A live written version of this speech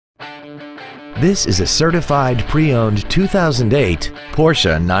This is a certified pre-owned 2008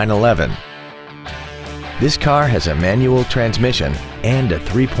 Porsche 911. This car has a manual transmission and a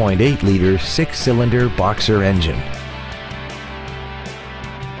 3.8-liter six-cylinder boxer engine.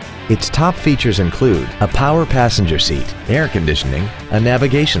 Its top features include a power passenger seat, air conditioning, a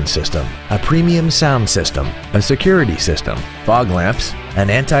navigation system, a premium sound system, a security system, fog lamps, an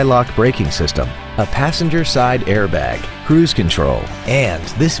anti-lock braking system, a passenger side airbag, cruise control, and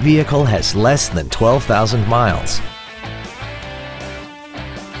this vehicle has less than 12,000 miles.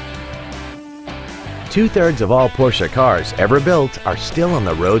 Two-thirds of all Porsche cars ever built are still on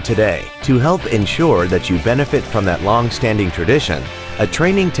the road today. To help ensure that you benefit from that long-standing tradition, a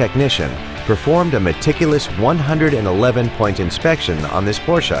training technician performed a meticulous 111-point inspection on this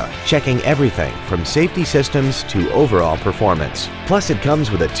Porsche, checking everything from safety systems to overall performance. Plus, it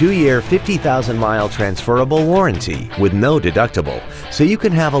comes with a 2-year, 50,000-mile transferable warranty with no deductible, so you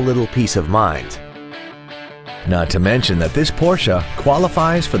can have a little peace of mind. Not to mention that this Porsche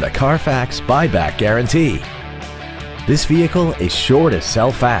qualifies for the Carfax buyback guarantee. This vehicle is sure to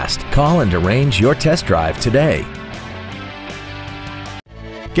sell fast. Call and arrange your test drive today.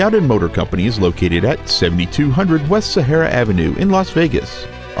 Gaudin Motor Company is located at 7200 West Sahara Avenue in Las Vegas.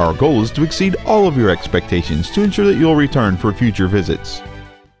 Our goal is to exceed all of your expectations to ensure that you'll return for future visits.